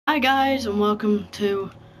Hi guys, and welcome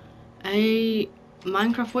to a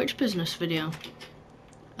Minecraft witch business video.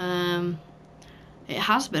 It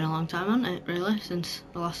has been a long time, hasn't it, really, since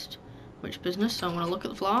the last witch business, so I'm going to look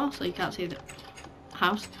at the floor so you can't see the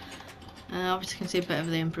house. Obviously you can see a bit of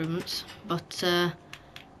the improvements, but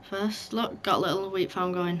first, look, got a little wheat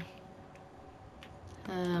farm going.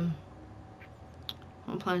 What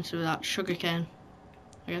I'm planning to do with that, sugarcane,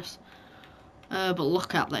 I guess. But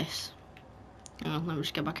look at this. Hang on, let me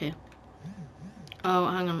just get back here. Oh,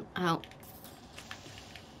 hang on, help.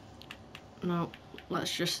 No,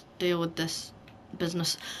 let's just deal with this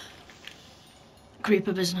business.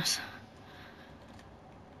 Creeper business.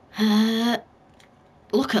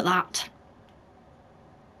 Look at that.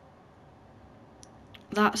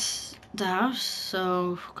 That's the house.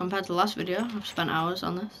 So compared to the last video, I've spent hours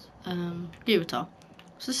on this. Give it all.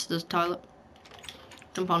 So this is the toilet.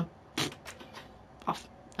 Jump on. Off.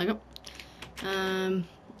 There you go.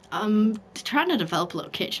 I'm trying to develop a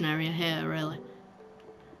little kitchen area here, really.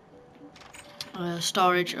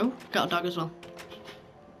 Storage. Oh, got a dog as well.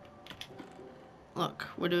 Look,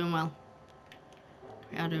 we're doing well.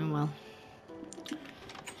 We are doing well.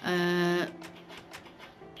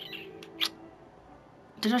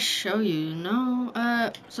 Did I show you?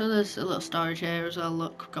 No. So there's a little storage here as well.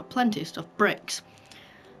 Look, we've got plenty of stuff. Bricks.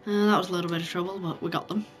 That was a little bit of trouble, but we got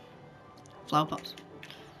them. Flower pots.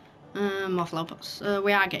 More flower pots.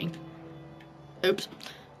 We are getting... Oops.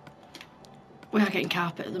 We are getting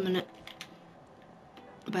carpet at the minute.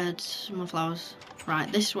 Beds, more flowers. Right,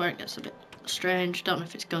 this is where it gets a bit strange. Don't know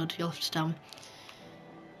if it's good. You'll have to tell me.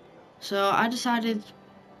 So I decided,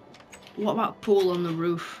 what about a pool on the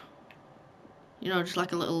roof? You know, just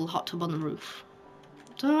like a little hot tub on the roof.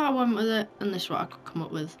 So I went with it, and this is what I could come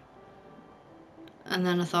up with. And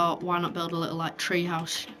then I thought, why not build a little like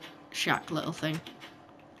treehouse shack little thing?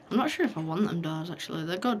 I'm not sure if I want them doors actually.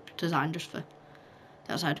 They're good design just for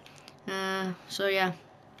the outside. So yeah,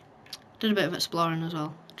 did a bit of exploring as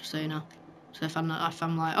well, just so you know. So if I'm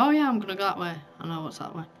like, oh yeah, I'm gonna go that way, I know what's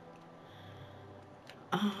that way.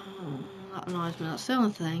 That annoys me. That's the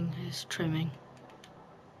only thing, is trimming.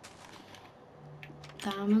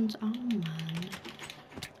 Diamonds, oh man.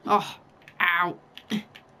 Oh, ow.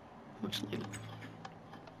 Let's leave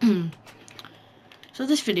it. So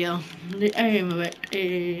this video, the aim of it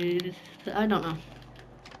is, I don't know.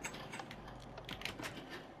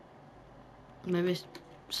 Maybe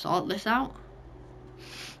sort this out.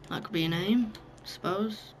 That could be an aim, I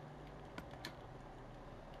suppose.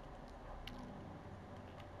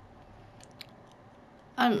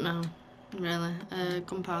 I don't know, really.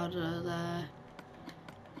 Gunpowder there.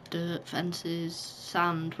 Dirt, fences,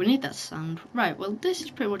 sand. We need that sand. Right, well this is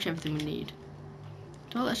pretty much everything we need.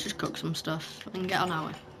 So let's just cook some stuff and get on our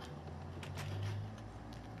way.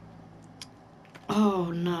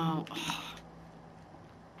 Oh no. Oh.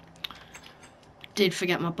 Did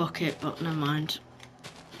forget my bucket, but never mind.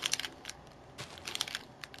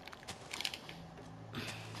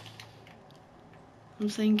 I'm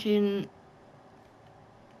thinking...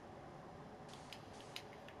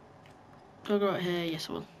 Do I go right here? Yes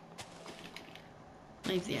I will.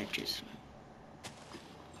 Leave the edges.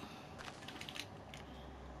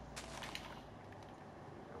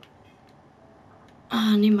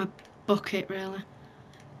 Oh, I need my bucket, really.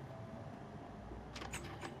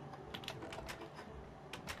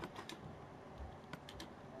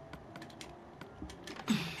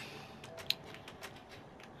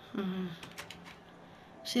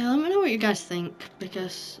 So yeah, let me know what you guys think,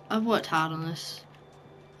 because I've worked hard on this,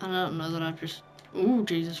 and I don't know that I've just... Ooh,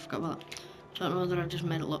 Jesus, forgot about that. I don't know that I've just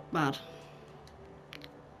made it look bad.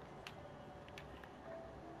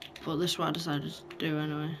 But this is what I decided to do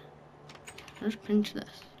anyway. I'll just pinch this.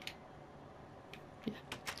 Yeah.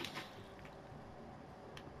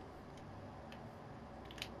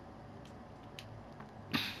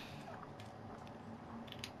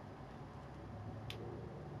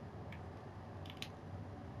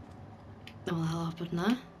 What the hell happened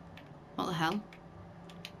there? What the hell?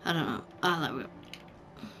 I don't know. Ah, there we go.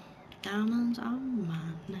 Diamonds on my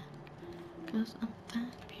neck, 'cause I'm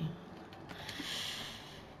that beautiful.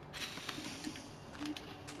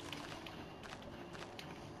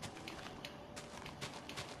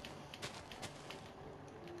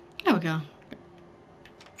 There we go.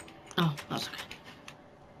 Oh, that's okay.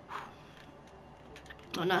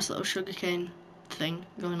 Oh, nice little sugarcane thing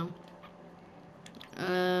going on.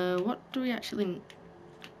 What do we actually...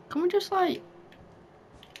 Can we just like...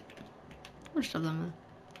 We'll just have them there.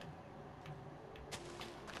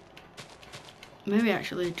 Maybe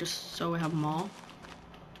actually just so we have more.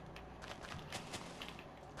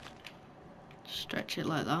 Stretch it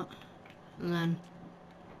like that. And then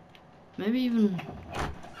Maybe even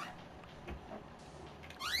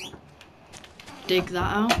dig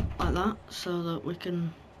that out like that, so that we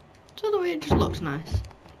can, so that it just looks nice.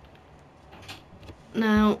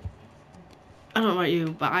 Now, I don't know about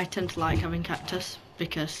you, but I tend to like having cactus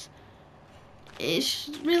because it's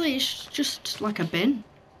just like a bin.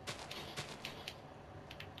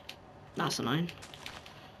 That's annoying.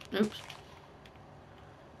 Oops.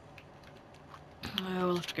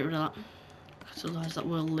 We'll have to get rid of that, because otherwise that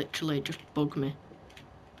will literally just bug me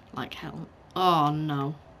like hell. Oh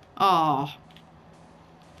no. Oh.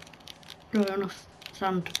 Do I have enough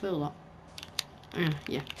sand to fill that?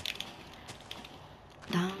 Yeah.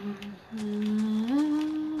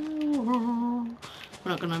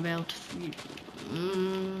 We're not gonna be able to.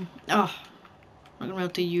 Not gonna be able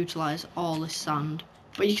to utilize all this sand,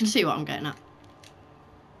 but you can see what I'm getting at.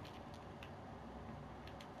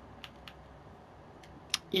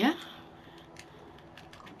 Yeah.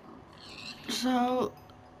 So,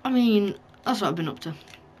 I mean, that's what I've been up to,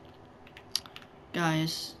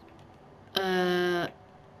 guys.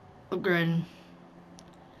 Upgrading.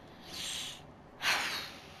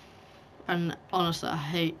 And honestly, I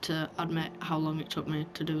hate to admit how long it took me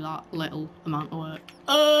to do that little amount of work.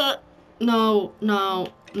 No.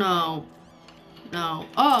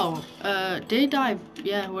 Oh, day dive.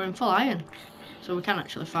 Yeah, we're in full iron, so we can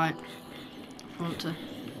actually fight if we want to.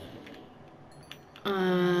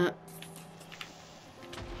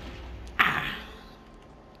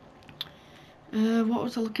 What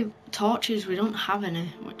was I looking? Torches. We don't have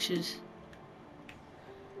any, which is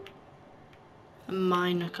a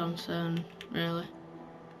minor concern, really.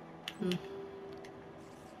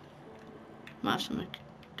 Might have some.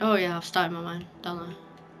 Oh yeah, I've started my mine down there.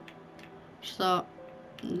 Just thought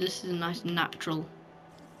this is a nice natural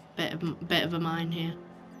bit of a mine here.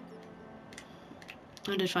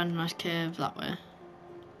 I did find a nice cave that way,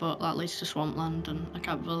 but that leads to swampland, and I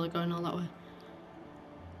can't bother going all that way.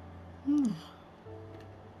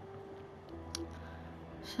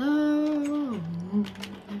 So,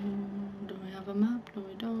 do we have a map? No,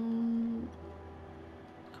 we don't.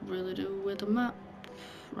 Could really do with a map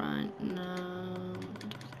right now.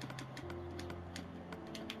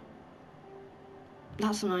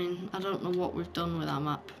 That's annoying. I don't know what we've done with our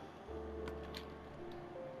map.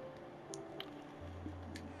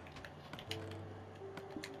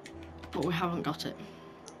 But we haven't got it.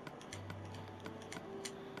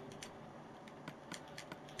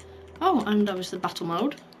 Oh, and obviously battle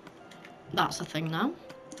mode. That's a thing now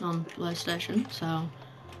on PlayStation, so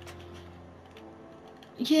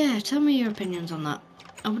yeah, tell me your opinions on that.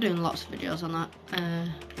 I'll be doing lots of videos on that.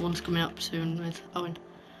 One's coming up soon with Owen,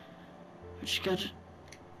 which is good.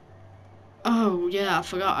 Oh yeah, I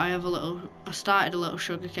forgot I started a little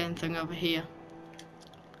sugarcane thing over here.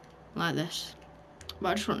 Like this. But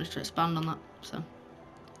I just wanted to expand on that, so.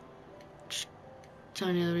 Just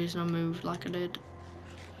telling you the reason I moved like I did.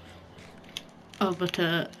 Over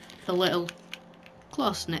to the little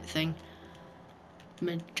close-knit thing.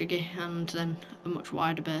 Mid-jiggy, and then a much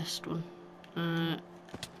wider based one.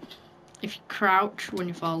 If you crouch when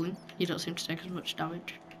you're falling, you don't seem to take as much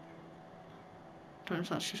damage. Don't know if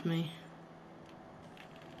that's just me.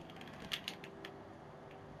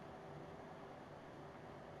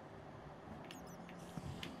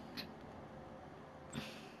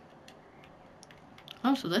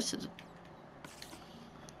 Oh, so this is...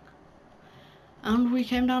 And we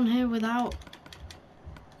came down here without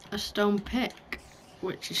a stone pick,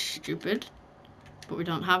 which is stupid. But we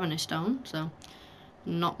don't have any stone, so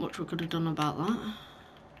not much we could have done about that.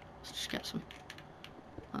 Let's just get some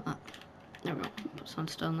like that. There we go. Put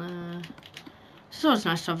sandstone there. It's always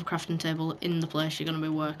nice to have a crafting table in the place you're going to be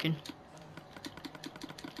working.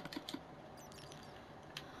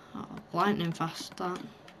 Oh, lightning fast, that.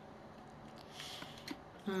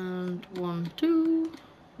 And 1, 2,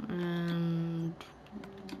 and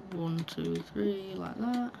 1, 2, 3, like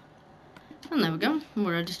that. And there we go.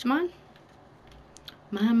 We're ready to mine.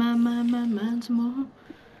 Mine some more.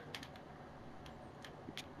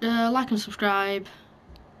 Like and subscribe.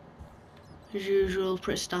 As usual,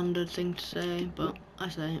 pretty standard thing to say, but I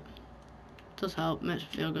say it. Does help, makes me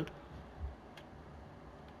feel good.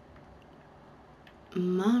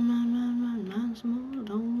 Mine some more.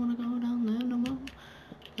 Don't wanna go down there no more.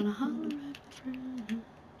 Gonna holler at my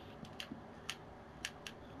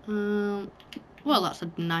friend. Well, that's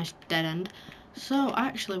a nice dead end. So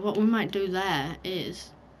actually, what we might do there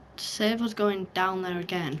is to save us going down there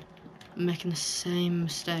again and making the same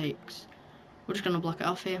mistakes. We're just gonna block it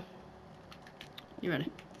off here. You ready?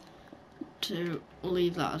 To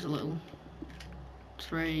leave that as a little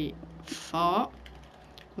 3, 4.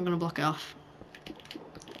 I'm gonna block it off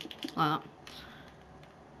like that.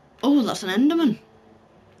 Oh, that's an Enderman.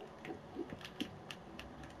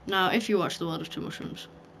 Now, if you watch The World of Two Mushrooms,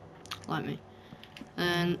 like me,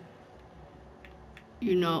 then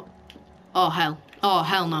you know. Oh hell! Oh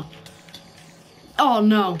hell no! Oh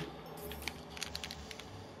no!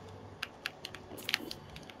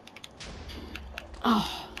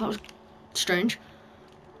 Oh, that was strange.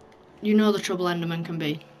 You know the trouble Enderman can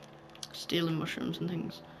be, stealing mushrooms and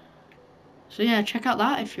things. So yeah, check out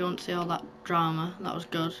that if you want to see all that drama. That was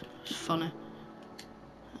good. It was funny.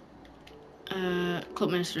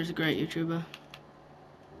 Club Minister is a great YouTuber.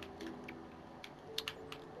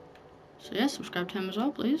 So yeah, subscribe to him as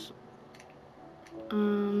well, please.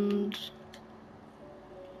 And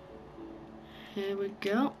here we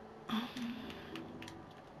go.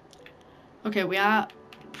 Okay, we are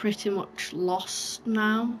pretty much lost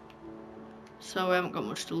now, so we haven't got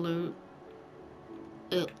much to loot.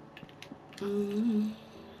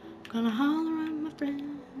 Gonna holler at my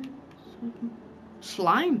friends.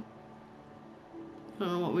 Slime.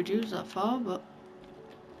 Don't know what we'd use that for, but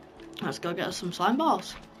let's go get us some slime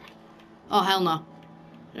balls. Oh hell no!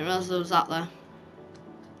 Didn't realise there was that there.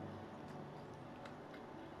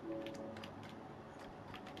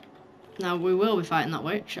 Now we will be fighting that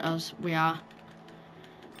witch, as we are.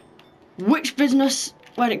 Witch business.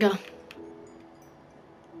 Where'd it go?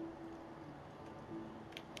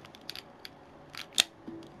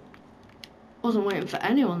 Wasn't waiting for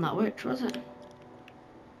anyone, that witch, was it?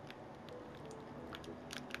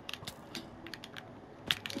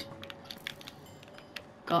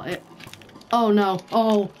 Got it. Oh no.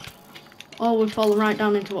 Oh, we've fallen right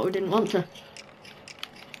down into what we didn't want to.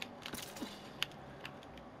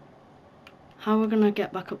 How are we gonna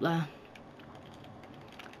get back up there?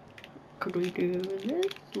 Could we do this?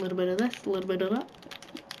 A little bit of this, a little bit of that.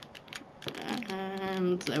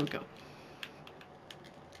 And there we go.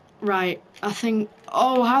 Right, I think...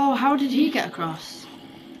 Oh, how did he get across?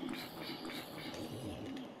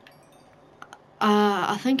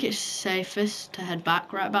 I think it's safest to head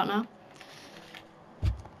back right about now.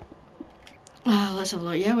 Let's have a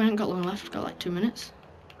look. Yeah, we haven't got long left. We've got like 2 minutes.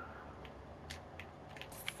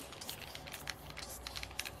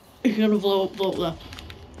 You're gonna blow up there.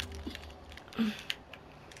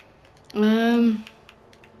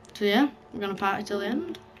 So yeah, we're gonna party till the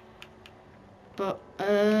end. But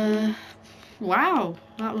wow,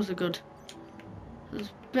 that was a good. There's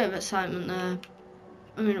a bit of excitement there.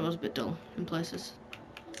 I mean, it was a bit dull in places,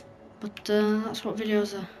 but that's what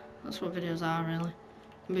videos are. That's what videos are, really.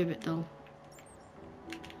 Can be a bit dull.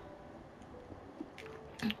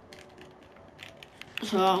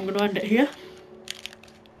 So I'm gonna end it here.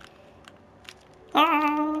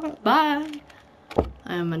 Bye.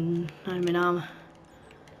 I'm in armor.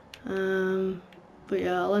 But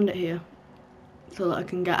yeah, I'll end it here so that I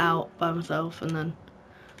can get out by myself, and then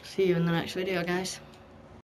see you in the next video, guys.